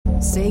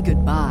Say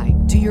goodbye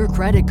to your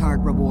credit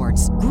card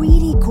rewards.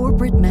 Greedy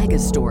corporate mega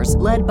stores,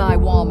 led by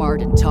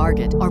Walmart and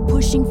Target, are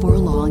pushing for a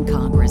law in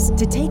Congress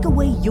to take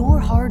away your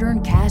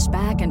hard-earned cash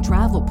back and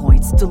travel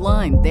points to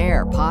line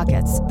their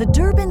pockets. The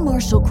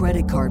Durbin-Marshall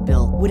credit card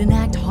bill would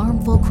enact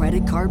harmful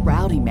credit card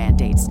routing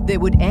mandates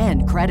that would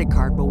end credit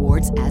card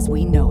rewards as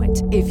we know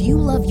it. If you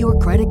love your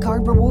credit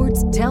card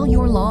rewards, tell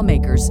your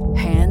lawmakers,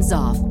 hands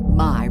off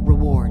my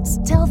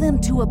rewards. Tell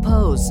them to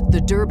oppose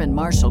the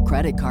Durbin-Marshall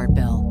credit card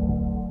bill.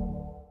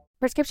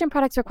 Prescription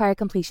products require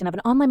completion of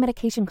an online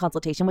medication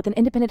consultation with an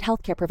independent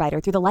healthcare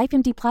provider through the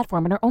LifeMD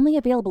platform and are only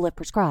available if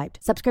prescribed.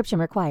 Subscription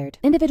required.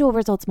 Individual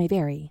results may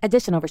vary.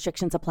 Additional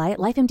restrictions apply at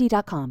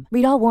lifemd.com.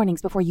 Read all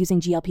warnings before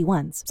using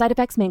GLP-1s. Side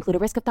effects may include a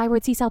risk of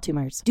thyroid C-cell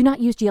tumors. Do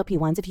not use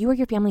GLP-1s if you or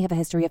your family have a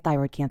history of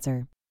thyroid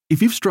cancer.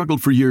 If you've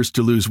struggled for years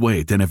to lose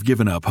weight and have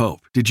given up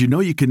hope, did you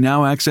know you can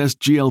now access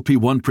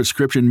GLP-1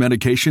 prescription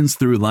medications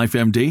through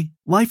LifeMD?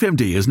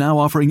 LifeMD is now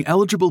offering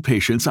eligible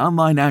patients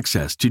online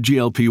access to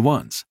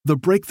GLP-1s, the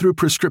breakthrough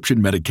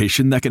prescription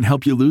medication that can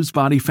help you lose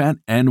body fat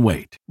and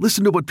weight.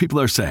 Listen to what people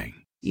are saying.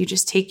 You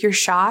just take your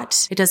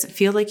shot. It doesn't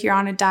feel like you're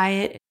on a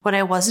diet. What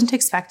I wasn't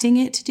expecting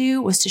it to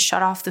do was to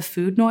shut off the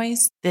food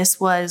noise. This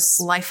was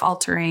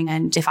life-altering,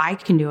 and if I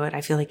can do it, I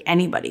feel like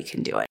anybody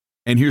can do it.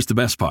 And here's the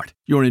best part.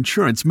 Your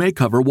insurance may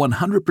cover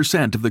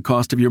 100% of the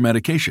cost of your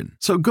medication.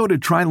 So go to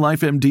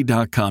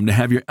TryLifeMD.com to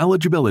have your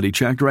eligibility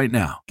checked right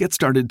now. Get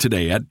started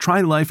today at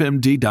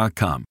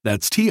TryLifeMD.com.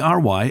 That's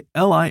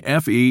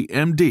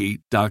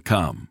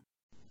TryLifeMD.com.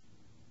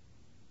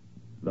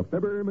 The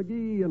Fibber,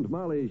 McGee, and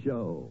Molly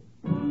Show.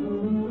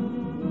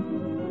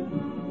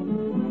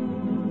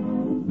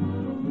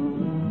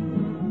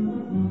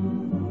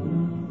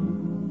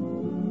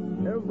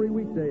 Every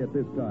weekday at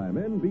this time,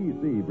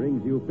 NBC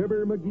brings you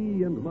Fibber,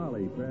 McGee, and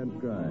Molly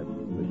transcribed.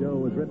 The show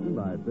was written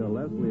by Phil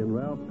Leslie and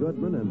Ralph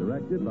Goodman and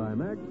directed by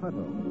Max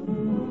Hutto.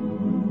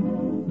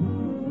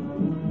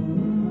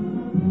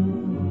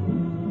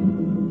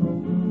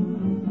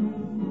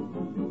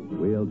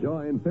 We'll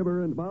join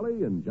Fibber and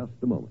Molly in just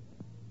a moment.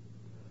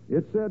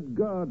 It said,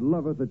 God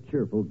loveth a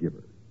cheerful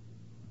giver.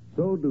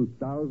 So do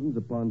thousands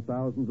upon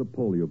thousands of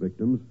polio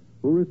victims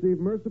who receive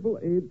merciful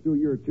aid through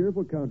your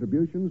cheerful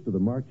contributions to the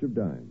March of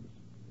Dimes.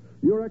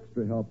 Your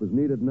extra help is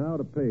needed now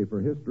to pay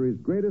for history's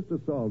greatest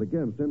assault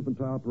against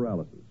infantile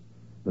paralysis,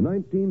 the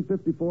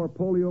 1954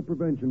 polio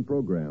prevention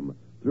program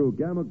through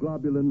gamma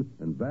globulin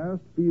and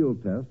vast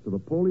field tests of a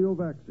polio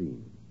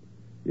vaccine.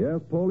 Yes,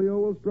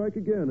 polio will strike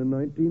again in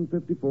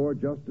 1954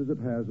 just as it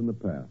has in the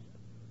past.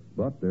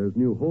 But there's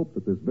new hope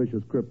that this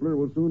vicious crippler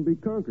will soon be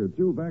conquered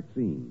through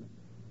vaccine.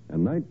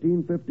 And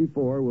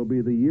 1954 will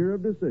be the year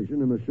of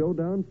decision in the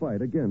showdown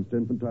fight against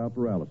infantile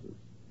paralysis.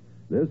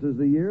 This is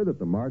the year that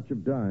the March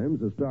of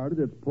Dimes has started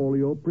its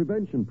polio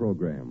prevention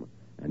program.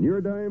 And your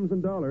dimes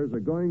and dollars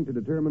are going to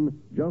determine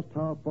just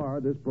how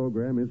far this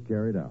program is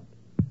carried out.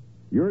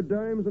 Your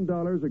dimes and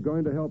dollars are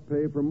going to help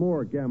pay for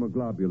more gamma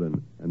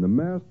globulin and the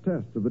mass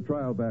tests of the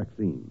trial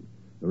vaccine.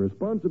 The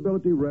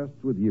responsibility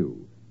rests with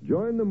you.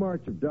 Join the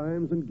March of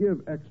Dimes and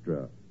give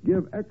extra.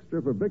 Give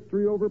extra for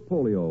victory over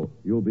polio.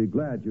 You'll be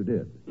glad you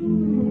did.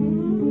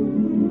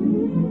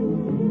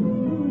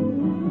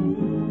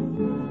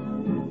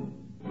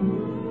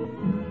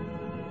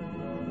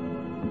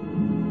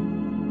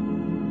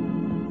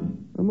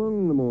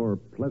 Among the more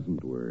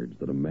pleasant words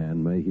that a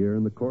man may hear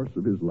in the course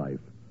of his life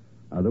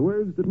are the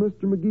words that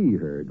Mr. McGee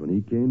heard when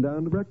he came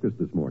down to breakfast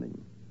this morning.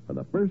 For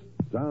the first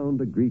sound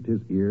to greet his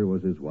ear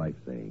was his wife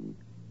saying,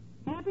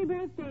 Happy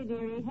birthday,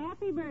 dearie.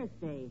 Happy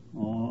birthday.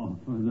 Oh,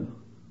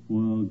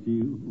 well,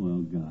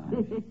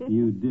 gosh,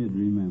 you did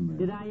remember.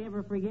 Did I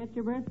ever forget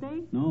your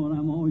birthday? No, and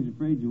I'm always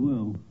afraid you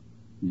will.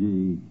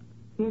 Gee.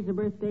 Here's a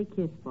birthday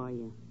kiss for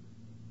you.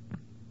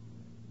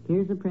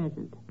 Here's a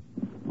present.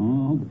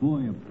 Oh,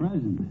 boy, a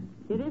present.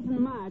 It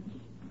isn't much.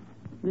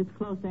 This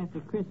close after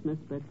Christmas,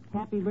 but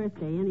happy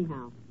birthday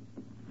anyhow.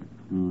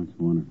 Oh, it's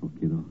wonderful,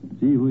 kiddo.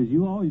 Gee whiz,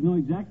 you always know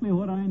exactly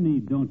what I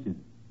need, don't you?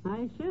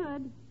 I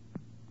should.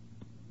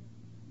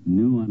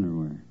 New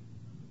underwear.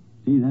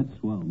 Gee, that's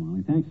swell,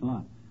 Molly. Thanks a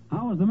lot.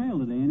 How was the mail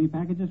today? Any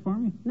packages for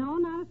me? No,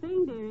 not a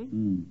thing, dearie.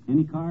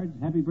 Any cards?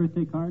 Happy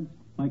birthday cards?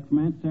 Like from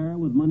Aunt Sarah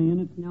with money in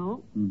it?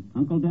 No.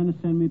 Uncle Dennis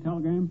send me a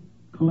telegram?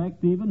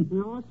 Collect even?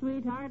 No,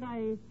 sweetheart,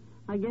 I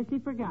guess he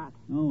forgot.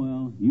 Oh,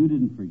 well, you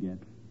didn't forget.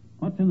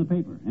 What's in the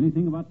paper?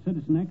 Anything about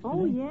Citizen X today?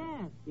 Oh,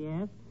 yes.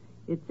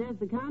 It says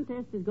the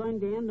contest is going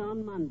to end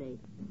on Monday.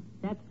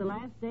 That's the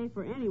last day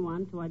for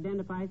anyone to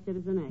identify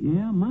Citizen X.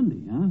 Yeah,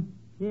 Monday, huh?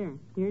 Here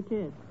it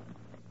is.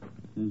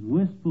 Says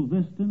Wistful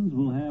Vistans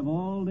will have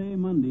all day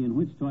Monday in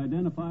which to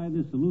identify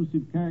this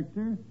elusive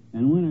character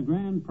and win a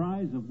grand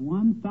prize of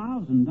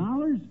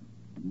 $1,000.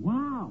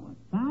 Wow,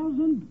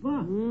 $1,000?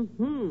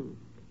 Mm-hmm.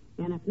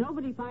 And if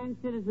nobody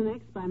finds Citizen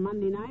X by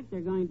Monday night,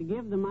 they're going to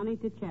give the money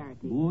to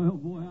charity. Boy, oh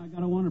boy, I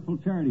got a wonder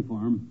wonderful charity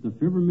farm, the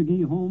Fibber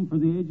McGee Home for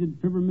the Aged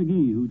Fibber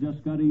McGee, who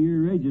just got a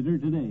year ageder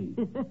today.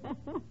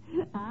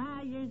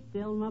 You're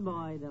still my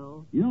boy,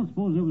 though. You don't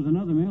suppose there was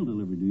another mail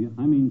delivery, do you?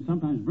 I mean,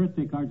 sometimes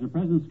birthday cards or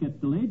presents get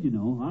delayed, you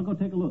know. I'll go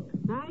take a look.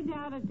 I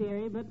doubt it,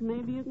 dearie, but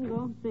maybe you can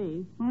go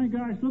see. My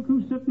gosh, look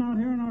who's sitting out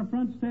here on our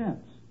front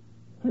steps.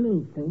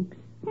 Hello, folks.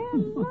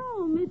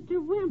 Hello, Mr.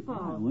 Wimple.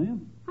 Hi,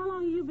 Wimp. How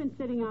long have you been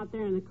sitting out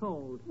there in the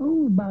cold?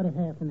 Oh, about a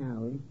half an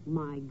hour.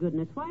 My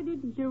goodness, why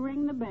didn't you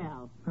ring the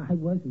bell? I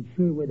wasn't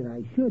sure whether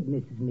I should,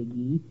 Mrs.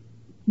 McGee.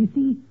 You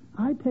see,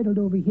 I pedaled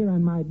over here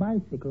on my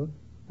bicycle,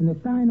 and the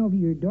sign over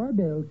your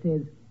doorbell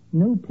says,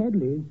 no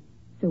peddlers,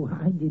 so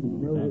I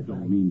didn't know That if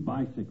don't mean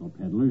bicycle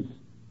peddlers.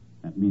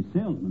 That means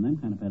salesmen, them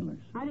kind of peddlers.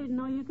 I didn't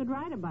know you could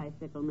ride a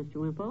bicycle, Mr.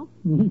 Wimple.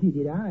 Neither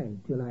did I,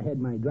 till I had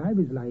my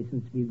driver's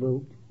license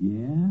revoked.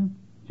 Yeah?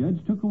 Judge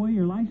took away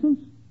your license?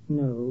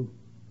 No.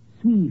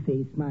 Sweetie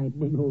Face, my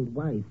big old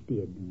wife,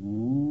 did.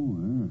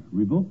 Oh,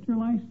 revoked your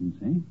license,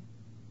 eh?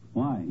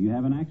 Why, you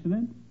have an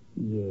accident?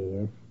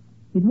 Yes.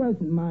 It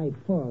wasn't my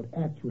fault,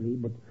 actually,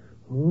 but,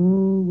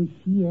 oh, was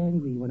she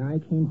angry when I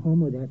came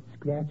home with that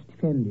scratched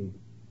fender.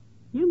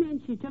 You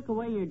mean she took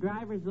away your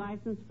driver's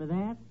license for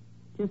that?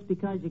 Just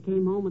because you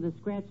came home with a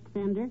scratched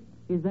fender?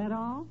 Is that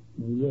all?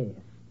 Yes.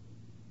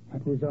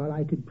 That was all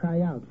I could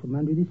pry out from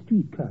under the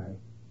streetcar.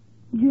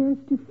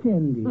 Just a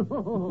fender.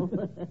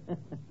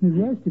 The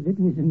rest of it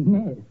was a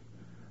mess.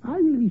 I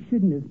really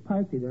shouldn't have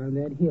parked it on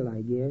that hill, I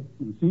guess.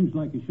 It seems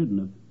like you shouldn't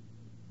have.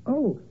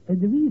 Oh, the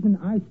reason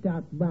I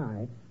stopped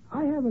by,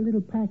 I have a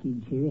little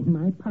package here in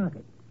my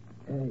pocket.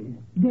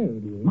 There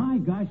it is. My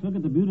gosh, look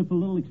at the beautiful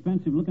little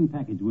expensive-looking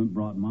package Wimp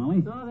brought,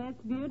 Molly. Oh, that's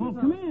beautiful.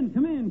 Oh, come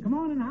in. Come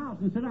on in the house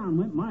and sit down,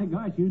 Wimp. My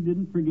gosh, you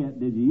didn't forget,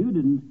 did you? You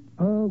didn't.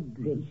 Oh,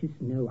 gracious,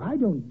 no. I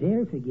don't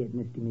dare forget,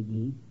 Mr.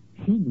 McGee.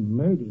 She'd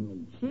murder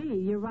me.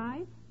 Gee, you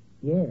right?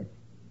 Yes.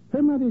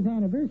 Her mother's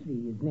anniversary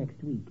is next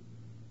week.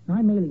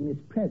 I'm mailing this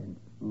present.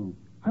 Oh.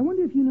 I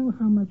wonder if you know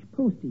how much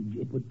postage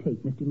it would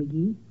take, Mr.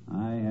 McGee?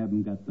 I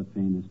haven't got the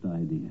faintest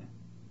idea.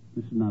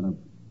 This is not a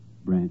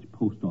branch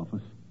post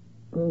office.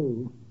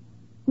 Oh.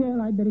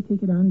 Well, I'd better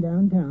take it on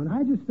downtown.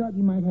 I just thought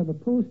you might have a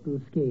postal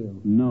scale.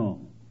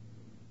 No.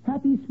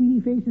 Happy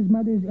Sweetie Face's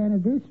mother's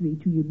anniversary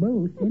to you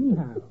both,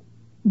 anyhow.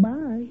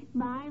 Bye.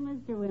 Bye,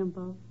 Mr.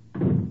 Wimple.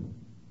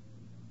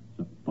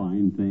 It's a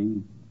fine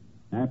thing.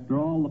 After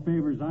all the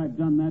favors I've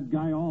done that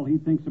guy, all he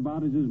thinks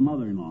about is his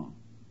mother-in-law.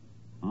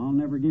 I'll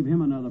never give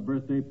him another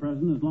birthday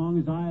present as long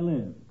as I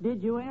live.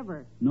 Did you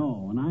ever?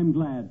 No, and I'm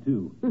glad,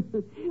 too.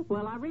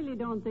 Well, I really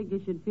don't think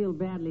you should feel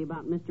badly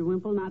about Mr.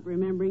 Wimple not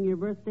remembering your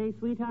birthday,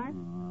 sweetheart.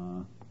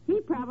 He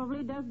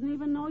probably doesn't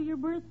even know your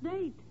birth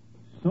date.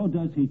 So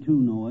does he, too,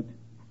 know it.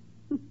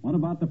 What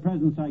about the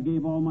presents I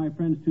gave all my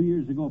friends 2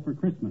 years ago for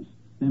Christmas?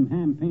 Them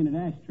hand-painted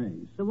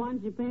ashtrays. The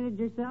ones you painted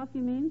yourself,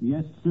 you mean?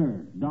 Yes,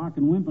 sir. Doc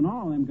and Wimp and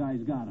all them guys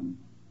got 'em.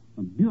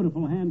 A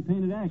beautiful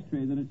hand-painted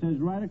ashtray that it says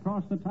right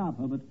across the top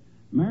of it,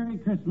 Merry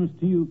Christmas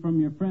to you from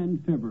your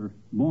friend Fibber,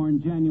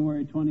 born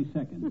January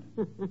 22nd.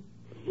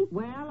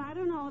 Well, I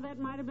don't know. That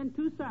might have been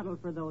too subtle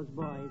for those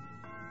boys.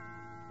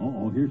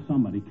 Uh-oh, here's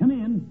somebody. Come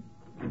in.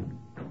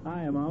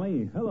 Hi,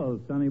 Molly. Hello,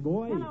 sonny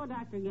boy. Hello,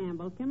 Dr.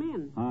 Gamble. Come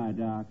in. Hi,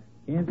 Doc.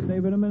 Can't stay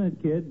but a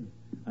minute, kid.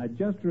 I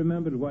just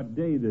remembered what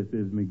day this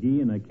is,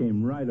 McGee, and I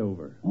came right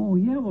over. Oh,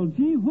 yeah, well,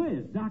 gee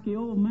whiz, Docky,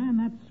 old man,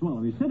 that's swell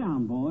of you. Sit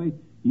down, boy.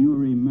 You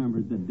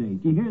remembered the date.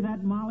 You hear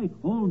that, Molly?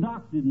 Old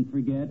Doc didn't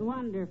forget.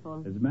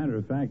 Wonderful. As a matter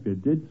of fact,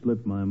 it did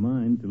slip my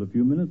mind till a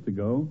few minutes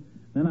ago.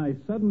 Then I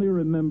suddenly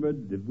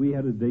remembered that we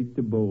had a date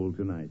to bowl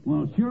tonight.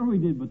 Well, sure we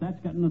did, but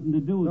that's got nothing to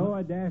do with So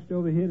I dashed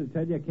over here to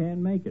tell you I can't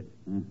make it.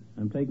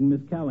 I'm taking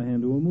Miss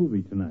Callahan to a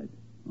movie tonight.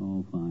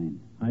 Oh, fine.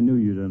 I knew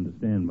you'd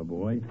understand, my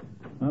boy.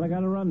 Well, I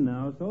gotta run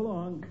now. So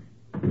long.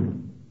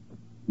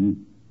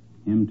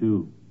 Him,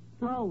 too.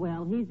 Oh,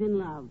 well, he's in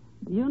love.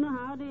 You know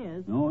how it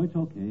is. Oh, it's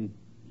okay.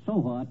 So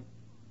what?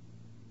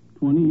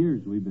 20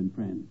 years we've been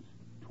friends.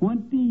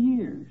 20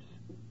 years.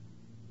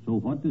 So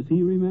what does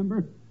he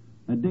remember?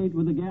 A date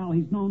with a gal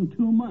he's known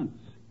 2 months.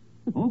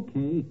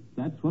 Okay,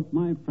 that's what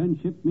my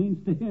friendship means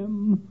to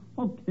him.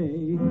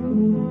 Okay.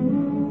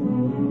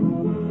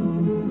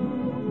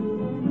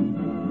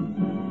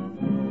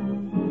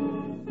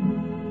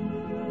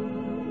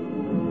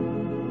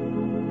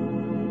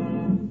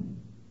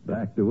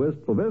 Back to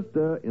Wistful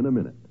Vista in a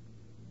minute.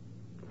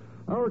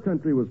 Our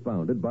country was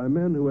founded by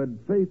men who had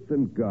faith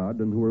in God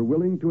and who were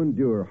willing to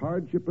endure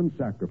hardship and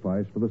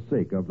sacrifice for the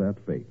sake of that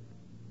faith.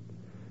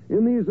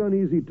 In these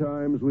uneasy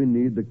times, we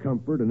need the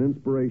comfort and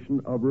inspiration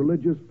of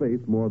religious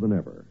faith more than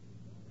ever.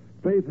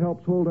 Faith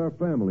helps hold our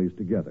families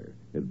together.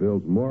 It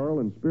builds moral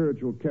and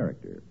spiritual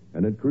character,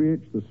 and it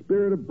creates the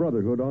spirit of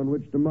brotherhood on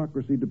which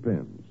democracy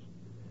depends.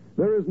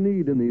 There is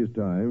need in these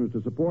times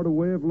to support a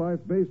way of life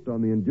based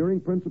on the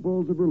enduring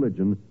principles of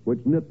religion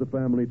which knit the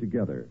family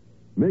together,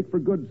 make for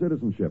good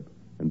citizenship,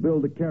 and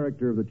build the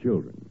character of the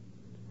children.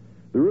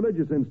 The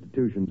religious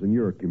institutions in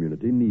your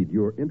community need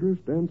your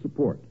interest and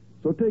support,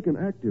 so take an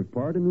active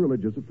part in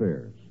religious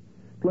affairs.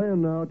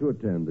 Plan now to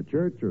attend the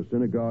church or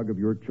synagogue of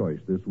your choice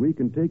this week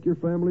and take your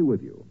family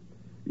with you.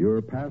 Your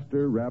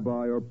pastor,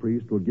 rabbi, or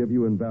priest will give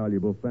you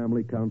invaluable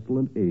family counsel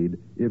and aid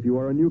if you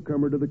are a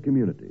newcomer to the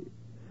community.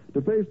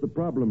 To face the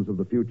problems of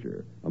the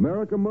future,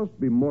 America must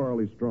be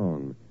morally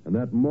strong, and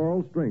that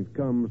moral strength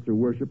comes through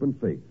worship and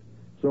faith.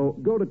 So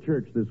go to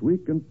church this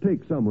week and take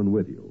someone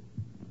with you.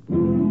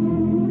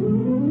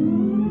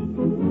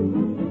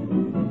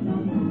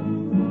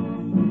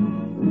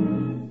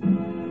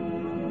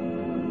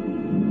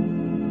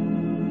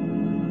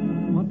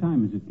 What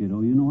time is it,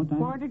 kiddo? You know what time?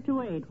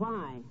 7:45.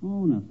 Why?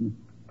 Oh, nothing.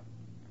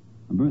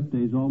 My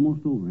birthday's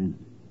almost over, ain't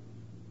it?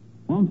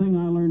 One thing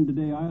I learned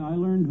today, I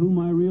learned who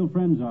my real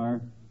friends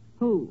are.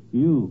 Who?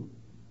 You.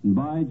 And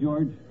by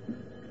George,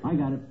 I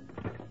got it.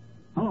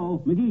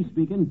 Hello, McGee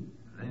speaking.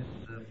 This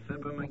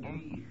Fibber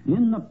McGee?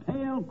 In the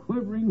pale,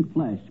 quivering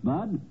flesh,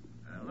 Bud.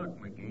 Look,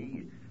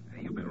 McGee,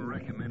 you've been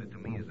recommended to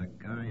me as a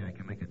guy I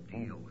can make a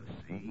deal with,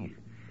 see?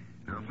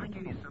 Now, if I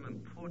give you some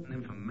important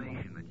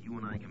information that you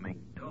and I can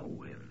make dough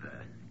with,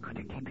 could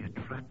you keep your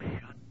trap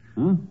shut?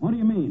 Huh? What do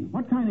you mean?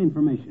 What kind of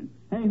information?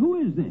 Hey, who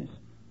is this?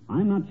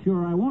 I'm not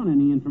sure I want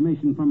any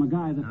information from a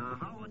guy that... Now,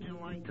 how would you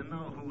like to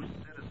know who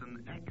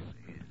Citizen X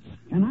is?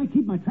 Can I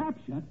keep my trap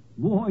shut?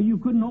 Boy, you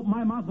couldn't open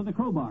my mouth with a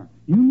crowbar.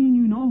 You mean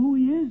you know who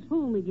he is?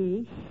 Who,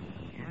 McGee?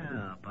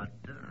 Yeah, but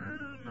I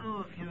don't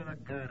know if you're the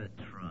guy to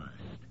trust.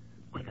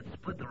 We could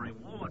split the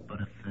reward,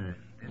 but if this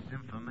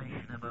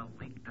information ever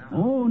leaked out...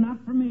 Oh,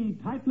 not for me.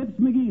 Tight-lips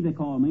McGee, they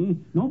call me.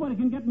 Nobody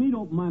can get me to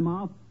open my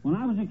mouth. When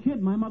I was a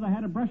kid, my mother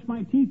had to brush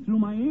my teeth through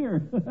my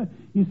ear.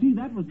 You see,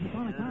 that was... Shut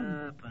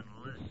up and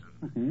listen.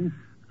 Okay.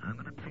 I'm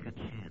going to take a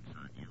chance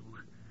on you.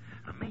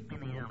 Meet me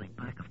in the alley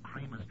back of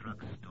Kramer's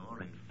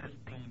drugstore in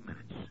 15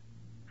 minutes.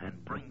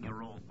 And bring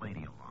your old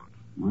lady along.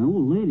 My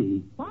old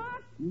lady?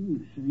 What?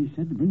 He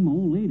said to bring my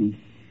old lady.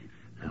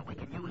 We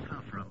can use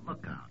her for a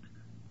lookout.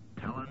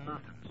 Tell her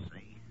nothing,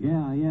 see?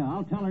 Yeah,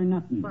 I'll tell her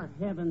nothing. For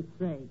heaven's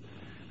sake.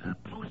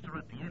 Post her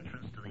at the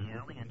entrance to the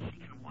alley, and she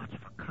can watch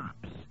for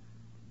cops.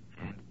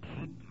 And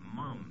keep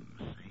mum,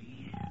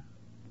 see?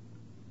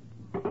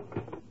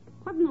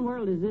 What in the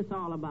world is this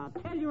all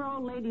about? Tell your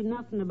old lady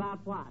nothing about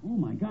what? Oh,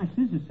 my gosh,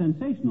 this is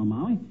sensational,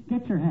 Molly.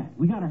 Get your hat.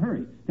 We gotta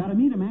hurry. Gotta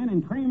meet a man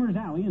in Kramer's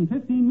alley in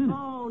 15 minutes.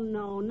 Oh,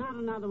 no, not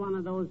another one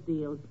of those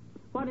deals.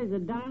 What is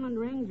it, diamond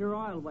rings or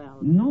oil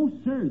wells? No,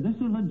 sir, this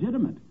is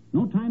legitimate.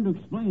 No time to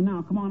explain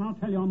now. Come on, I'll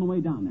tell you on the way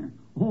down there.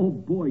 Oh,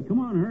 boy, come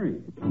on,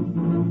 hurry.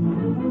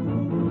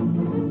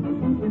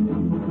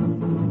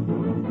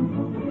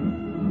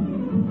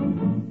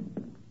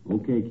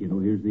 Okay, kiddo,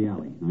 here's the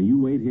alley. Now, you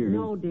wait here.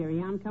 No,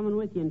 dearie, I'm coming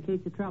with you in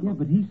case of trouble. Yeah,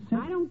 but he said...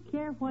 I don't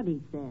care what he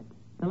said.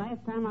 The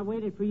last time I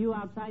waited for you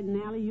outside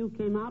an alley, you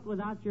came out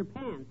without your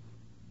pants.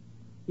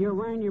 You're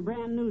wearing your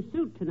brand new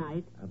suit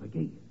tonight.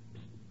 McGee.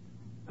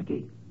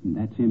 McGee.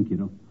 That's him,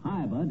 kiddo.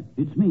 Hi, Bud.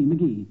 It's me,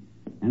 McGee.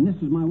 And this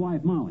is my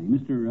wife, Molly.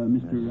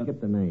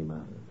 Skip the name.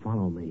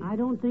 Follow me. I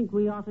don't think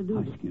we ought to do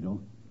Hush, this. kiddo.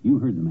 You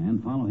heard the man.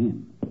 Follow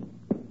him.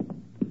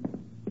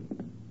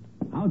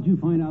 How'd you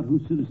find out who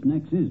Citizen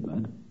X is,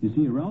 Bud? Is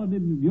he a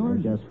relative of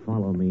yours? Just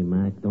follow me,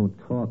 Mac. Don't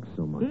talk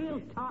so much. He'll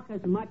talk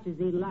as much as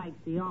he likes.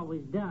 He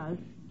always does.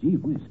 Gee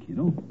whiz,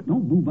 kiddo.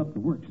 Don't move up the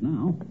works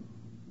now.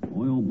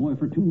 Boy, oh boy,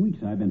 for 2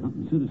 weeks I've been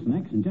hunting Citizen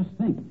X, and just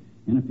think,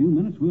 in a few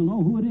minutes we'll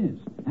know who it is.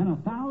 And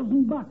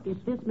 $1,000.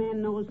 If this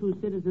man knows who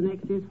Citizen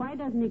X is, why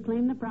doesn't he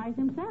claim the prize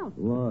himself?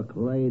 Look,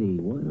 lady,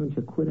 why don't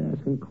you quit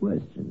asking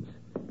questions?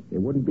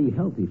 It wouldn't be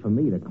healthy for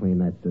me to claim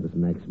that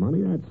Citizen X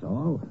money, that's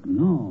all.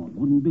 No, it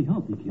wouldn't be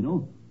healthy,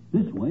 kiddo.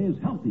 This way is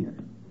healthier.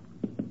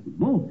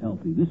 Both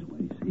healthy this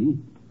way, see?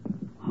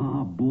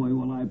 Ah, boy,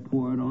 will I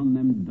pour it on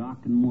them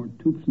Doc and more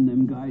toops and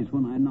them guys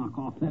when I knock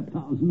off that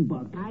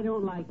 $1,000. I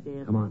don't like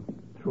this. Come on,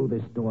 through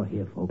this door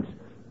here, folks.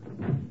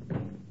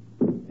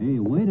 Hey,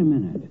 wait a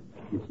minute.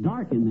 It's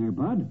dark in there,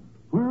 Bud.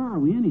 Where are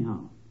we,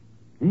 anyhow?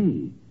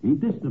 Hey,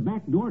 ain't this the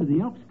back door to the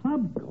Elks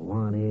Club? Go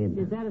on in.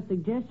 Is that a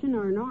suggestion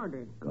or an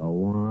order?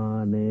 Go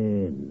on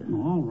in.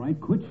 All right,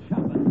 quit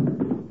shoving.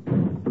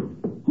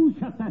 Who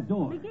shut that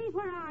door? McGee,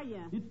 where are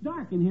you? It's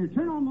dark in here.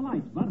 Turn on the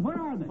lights, Bud. Where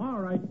are they? All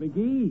right,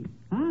 McGee.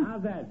 Huh?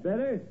 How's that,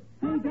 better?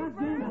 Hey,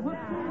 goddamn it, what's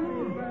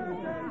going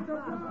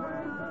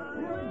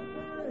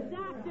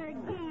Dr.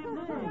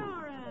 Gamble,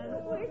 Doris.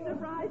 We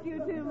surprised you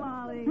too,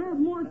 Molly. There's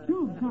more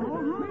tubes, huh? Oh,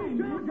 hi,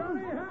 man.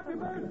 Happy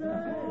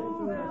birthday!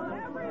 Well,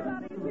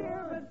 everybody's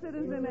here but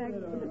Citizen X.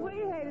 We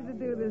hated to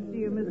do this to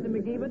you, Mr.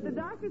 McGee, but the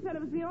doctor said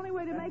it was the only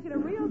way to make it a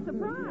real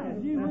surprise.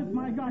 Gee whiz,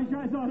 my gosh,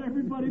 I thought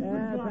everybody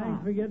forgot.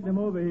 Thanks for getting them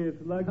over here,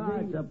 Slugsy. Oh,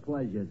 it's a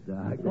pleasure,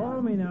 Doc.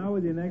 Call me now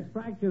with your next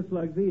fracture,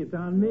 Slugsy. It's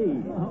on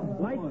me.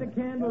 Light the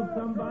candles,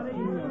 somebody.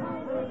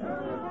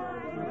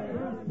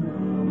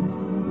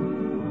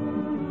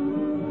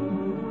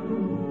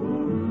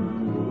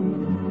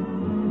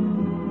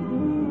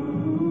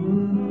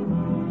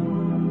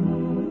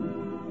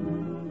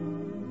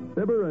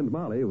 Fibber and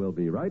Molly will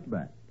be right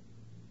back.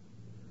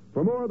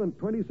 For more than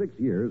 26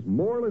 years,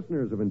 more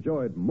listeners have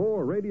enjoyed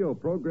more radio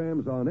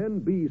programs on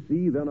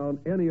NBC than on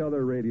any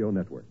other radio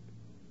network.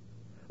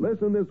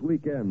 Listen this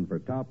weekend for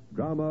top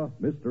drama,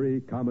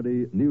 mystery,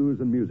 comedy, news,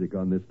 and music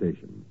on this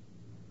station.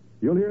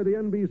 You'll hear the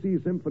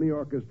NBC Symphony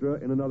Orchestra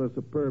in another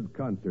superb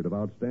concert of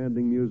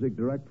outstanding music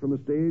direct from the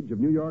stage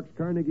of New York's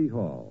Carnegie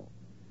Hall.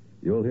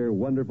 You'll hear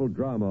wonderful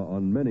drama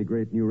on many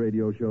great new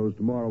radio shows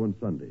tomorrow and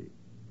Sunday.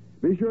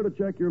 Be sure to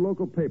check your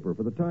local paper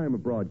for the time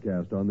of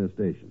broadcast on this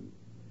station.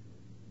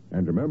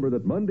 And remember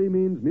that Monday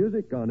means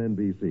music on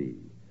NBC.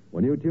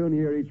 When you tune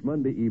here each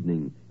Monday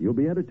evening, you'll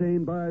be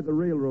entertained by the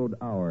Railroad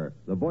Hour,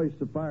 the Voice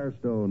of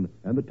Firestone,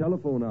 and the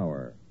Telephone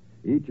Hour.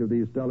 Each of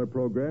these stellar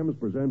programs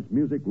presents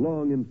music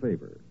long in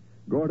favor.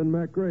 Gordon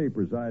MacRae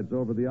presides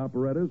over the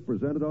operettas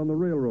presented on the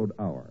Railroad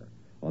Hour.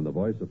 On the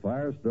Voice of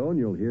Firestone,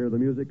 you'll hear the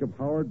music of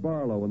Howard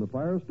Barlow and the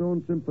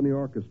Firestone Symphony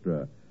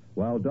Orchestra,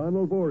 while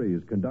Donald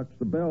Voorhees conducts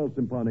the Bell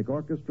Symphonic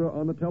Orchestra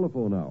on the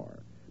Telephone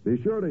Hour.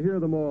 Be sure to hear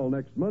them all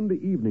next Monday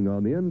evening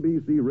on the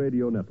NBC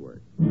Radio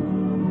Network.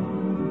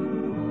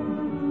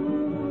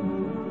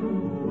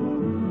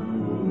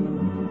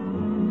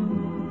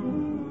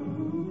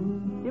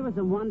 It was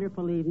a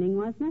wonderful evening,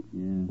 wasn't it?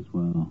 Yeah,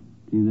 swell.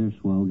 Gee, they're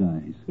swell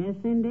guys. Yes,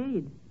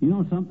 indeed. You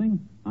know something?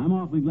 I'm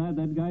awfully glad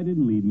that guy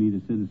didn't lead me to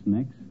Citizen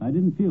X. I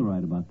didn't feel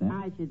right about that.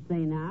 I should say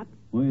not.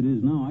 The way it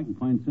is now, I can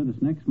find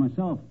Citizen X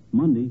myself.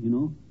 Monday,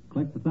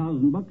 collect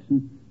 $1,000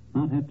 and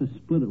not have to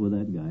split it with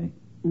that guy.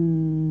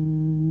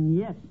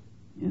 Yes.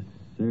 Yes,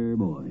 sir,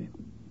 boy.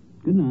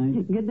 Good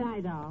night. Good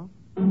night, all.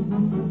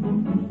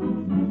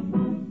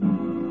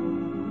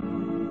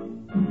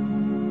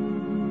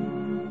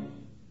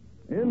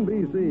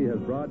 NBC has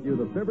brought you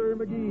the Fibber,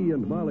 McGee,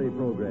 and Molly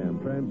program,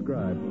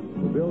 transcribed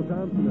with Bill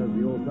Thompson as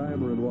the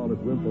old-timer and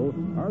Wallace Wimple,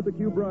 Arthur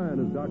Q. Bryan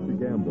as Dr.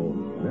 Gamble,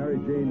 Mary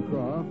Jane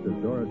Croft as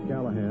Doris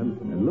Callahan,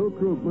 and Lou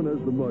Krugman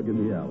as the Mug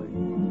in the Alley.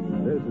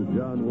 This is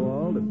John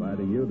Wald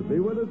inviting you to be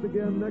with us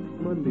again next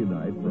Monday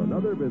night for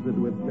another visit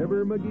with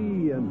Fibber,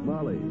 McGee, and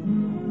Molly.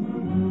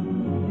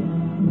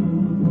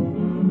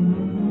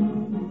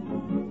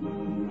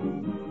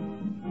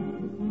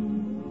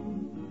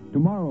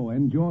 Tomorrow,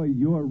 enjoy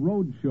Your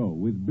Road Show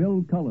with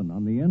Bill Cullen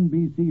on the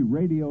NBC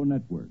Radio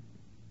Network.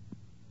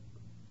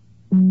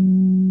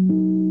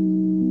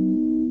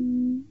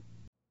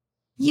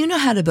 You know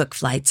how to book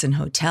flights and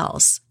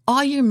hotels.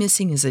 All you're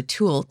missing is a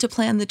tool to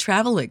plan the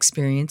travel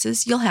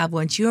experiences you'll have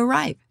once you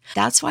arrive.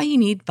 That's why you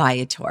need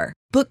Viator.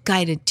 Book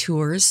guided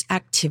tours,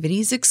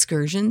 activities,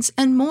 excursions,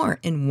 and more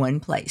in one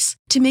place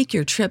to make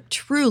your trip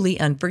truly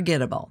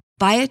unforgettable.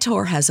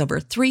 Viator has over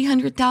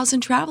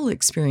 300,000 travel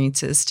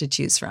experiences to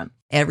choose from.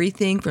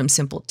 Everything from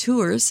simple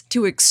tours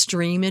to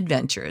extreme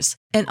adventures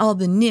and all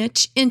the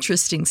niche,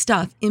 interesting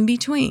stuff in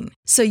between.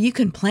 So you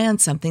can plan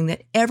something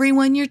that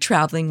everyone you're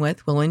traveling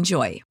with will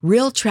enjoy.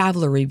 Real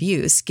traveler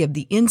reviews give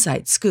the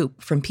inside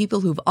scoop from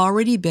people who've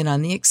already been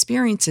on the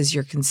experiences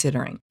you're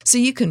considering. So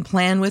you can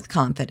plan with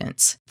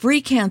confidence.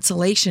 Free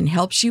cancellation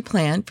helps you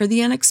plan for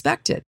the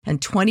unexpected.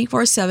 And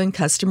 24/7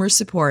 customer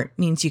support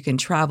means you can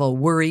travel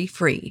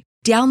worry-free.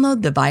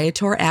 Download the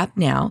Viator app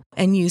now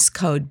and use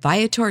code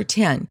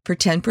Viator10 for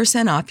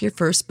 10% off your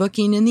first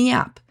booking in the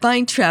app.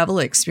 Find travel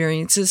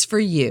experiences for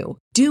you.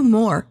 Do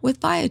more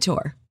with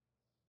Viator.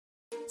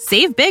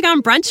 Save big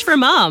on brunch for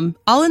mom,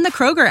 all in the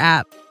Kroger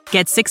app.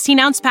 Get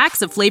 16-ounce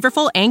packs of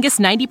flavorful Angus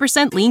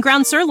 90% lean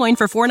ground sirloin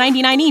for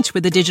 $4.99 each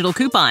with a digital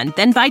coupon.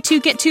 Then buy 2,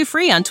 get 2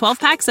 free on 12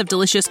 packs of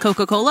delicious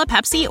Coca-Cola,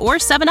 Pepsi, or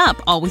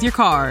 7-Up, all with your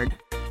card.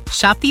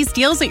 Shop these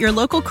deals at your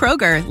local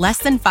Kroger, less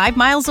than 5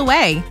 miles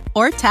away.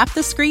 Or tap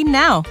the screen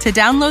now to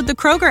download the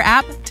Kroger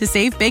app to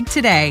save big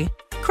today.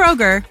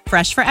 Kroger,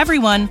 fresh for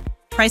everyone.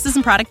 Prices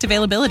and product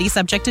availability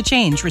subject to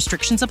change.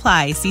 Restrictions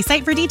apply. See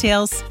site for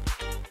details.